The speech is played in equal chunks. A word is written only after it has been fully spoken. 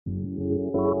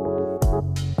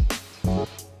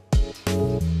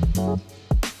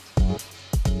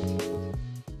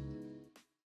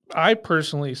I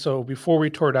personally, so before we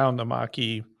tore down the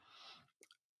Mach-E,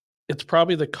 it's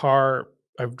probably the car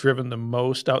I've driven the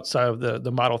most outside of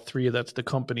the Model 3 that's the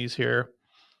company's here,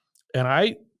 and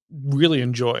I really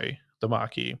enjoy the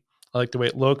Mach-E. I like the way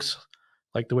it looks,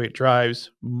 like the way it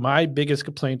drives. My biggest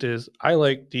complaint is I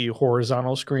like the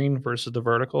horizontal screen versus the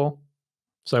vertical.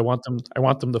 So I want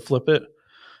them to flip it,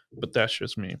 but that's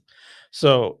just me.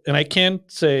 So, and I can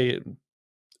say,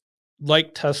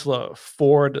 like Tesla,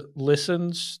 Ford they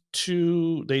listen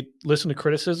to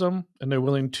criticism and they're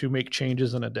willing to make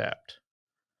changes and adapt.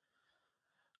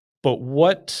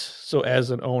 But so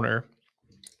as an owner,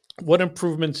 what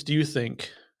improvements do you think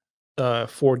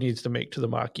Ford needs to make to the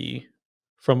Mach-E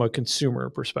from a consumer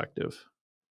perspective?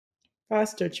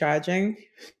 Faster charging,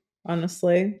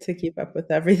 honestly, to keep up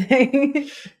with everything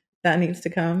that needs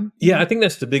to come. Yeah, I think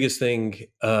that's the biggest thing,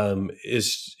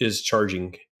 is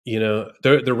charging. You know,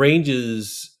 the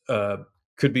ranges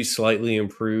could be slightly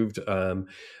improved.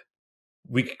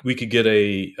 We could get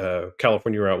a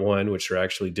California Route 1, which they're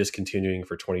actually discontinuing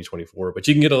for 2024, but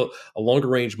you can get a longer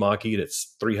range Mach-E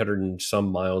that's 300 and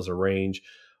some miles of range.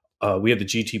 We have the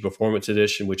GT Performance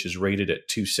Edition, which is rated at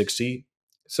 260.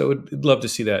 So I'd love to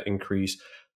see that increase.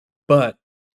 But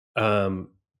um,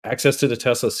 access to the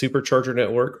Tesla supercharger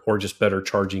network or just better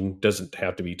charging doesn't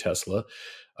have to be Tesla.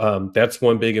 That's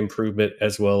one big improvement,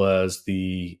 as well as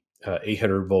the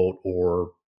 800 volt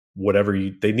or whatever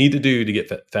they need to do to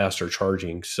get faster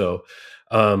charging. So,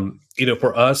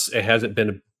 for us, it hasn't been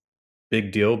a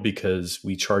big deal because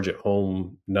we charge at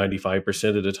home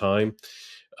 95% of the time.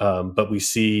 But we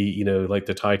see, like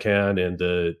the Taycan and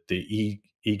the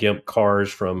e-Gimp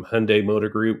cars from Hyundai Motor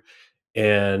Group,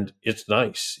 and it's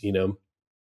nice,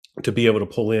 to be able to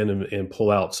pull in and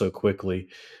pull out so quickly.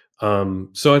 I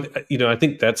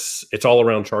think it's all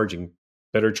around charging,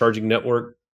 better charging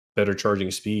network, better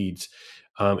charging speeds.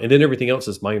 And then everything else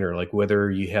is minor, like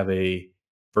whether you have a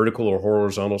vertical or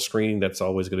horizontal screen, that's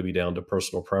always going to be down to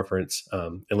personal preference,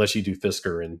 unless you do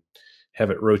Fisker and have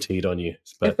it rotate on you.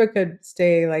 If But it could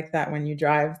stay like that when you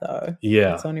drive, though,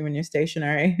 yeah, it's only when you're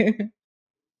stationary.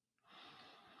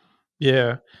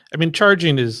 Yeah. I mean,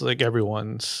 charging is like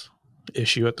everyone's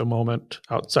issue at the moment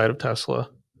outside of Tesla.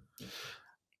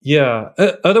 yeah.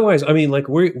 Otherwise, I mean, like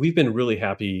we've been really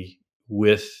happy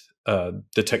with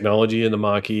the technology in the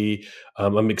Mach-E.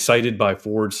 I'm excited by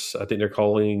Ford's. I think they're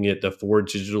calling it the Ford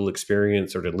Digital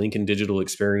Experience or the Lincoln Digital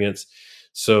Experience.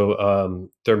 So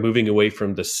they're moving away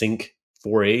from the Sync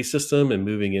 4A system and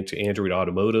moving into Android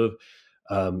Automotive,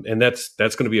 and that's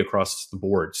going to be across the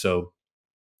board. So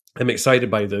I'm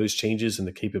excited by those changes and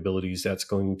the capabilities that's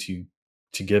going to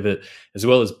give it, as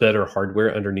well as better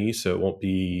hardware underneath, so it won't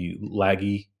be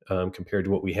laggy compared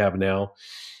to what we have now.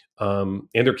 And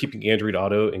they're keeping Android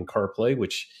Auto and CarPlay,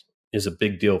 which is a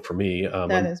big deal for me.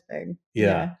 That is big. Yeah.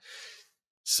 Yeah.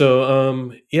 So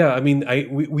I mean,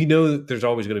 we know that there's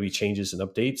always going to be changes and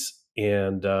updates,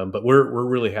 and but we're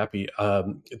really happy.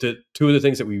 The two of the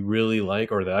things that we really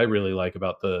like, or that I really like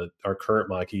about our current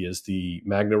Mach-E, is the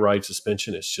Magna Ride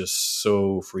suspension. It's just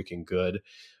so freaking good,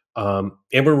 and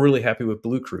we're really happy with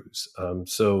Blue Cruise.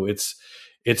 So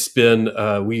it's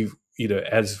been we've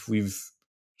as we've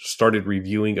started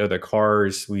reviewing other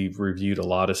cars, we've reviewed a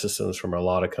lot of systems from a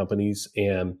lot of companies,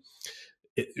 and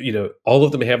all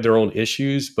of them have their own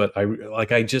issues, but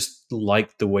I just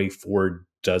like the way Ford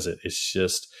does it. It's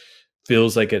just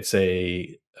feels like it's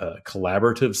a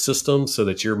collaborative system, so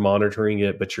that you're monitoring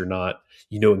it, but you're not,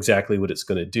 exactly what it's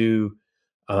going to do.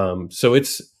 So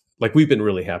it's like, we've been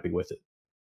really happy with it.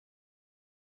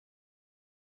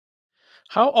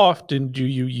 How often do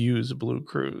you use Blue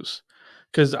Cruise?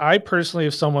 Because I personally,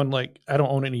 if someone like, I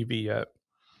don't own an EV yet,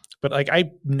 but like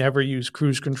I never use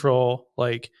cruise control.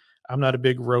 Like I'm not a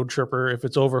big road tripper. If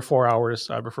it's over 4 hours,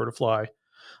 I prefer to fly.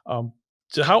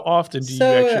 So how often do you So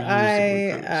actually use the Blue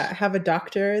I Cruise? have a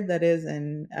doctor that is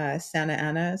in Santa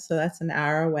Ana, so that's an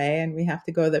hour away, and we have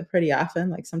to go there pretty often,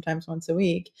 like sometimes once a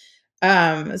week.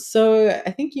 So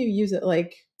I think you use it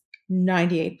like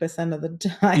 98% of the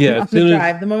time Yeah, on the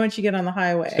drive, the moment you get on the as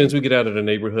soon as highway. we get out of the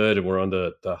neighborhood and we're on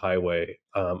the highway,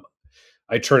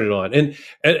 I turn it on,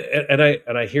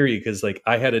 and I hear you, because like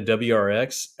I had a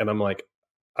WRX, and I'm like,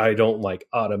 I don't like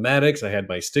automatics. I had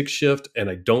my stick shift, and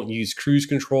I don't use cruise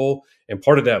control. And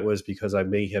part of that was because I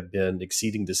may have been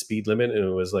exceeding the speed limit, and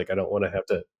it was like, I don't want to have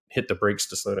to hit the brakes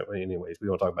to slow down. Anyways, we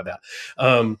won't talk about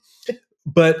that.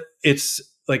 But it's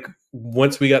like,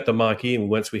 once we got the Mach-E and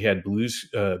once we had Blue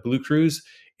Cruise,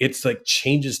 it's like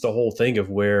changes the whole thing of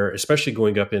where, especially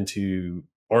going up into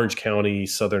Orange County,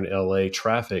 Southern LA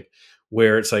traffic,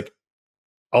 where it's like,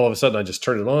 all of a sudden I just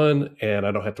turn it on and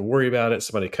I don't have to worry about it.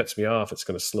 Somebody cuts me off, it's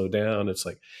going to slow down. It's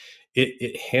like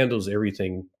it handles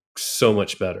everything so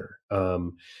much better.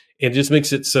 It just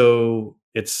makes it so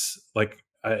it's like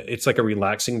a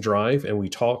relaxing drive, and we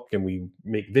talk and we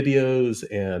make videos,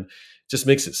 and just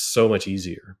makes it so much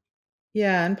easier.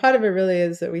 Yeah, and part of it really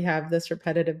is that we have this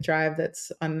repetitive drive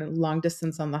that's on long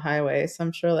distance on the highway. So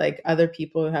I'm sure like other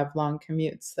people who have long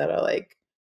commutes that are like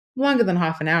longer than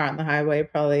half an hour on the highway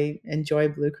probably enjoy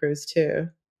Blue Cruise too.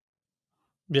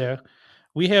 Yeah,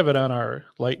 we have it on our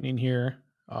Lightning here,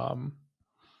 um,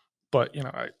 but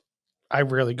I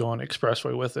rarely go on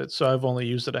expressway with it, so I've only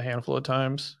used it a handful of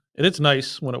times, and it's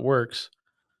nice when it works.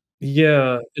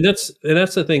 Yeah, and that's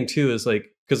the thing too, is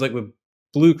like, because like with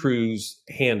Blue Cruise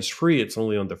hands free, it's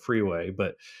only on the freeway,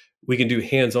 but we can do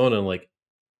hands on like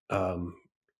um,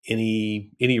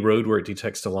 any road where it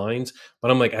detects the lines. But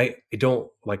I'm like, I don't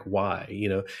like, why,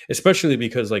 especially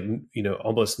because like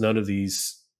almost none of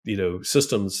these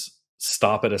systems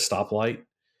stop at a stoplight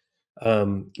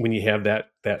when you have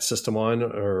that system on,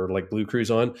 or like Blue Cruise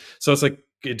on. So it's like,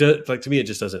 it does, like, to me it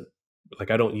just doesn't,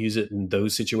 like, I don't use it in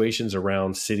those situations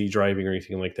around city driving or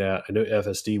anything like that. I know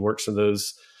FSD works in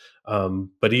those,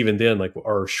 but even then, like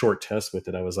our short test with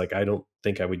it, I was like, I don't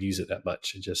think I would use it that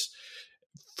much. It just,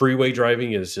 freeway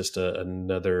driving is just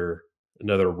another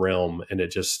realm, and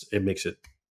it makes it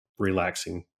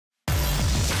relaxing.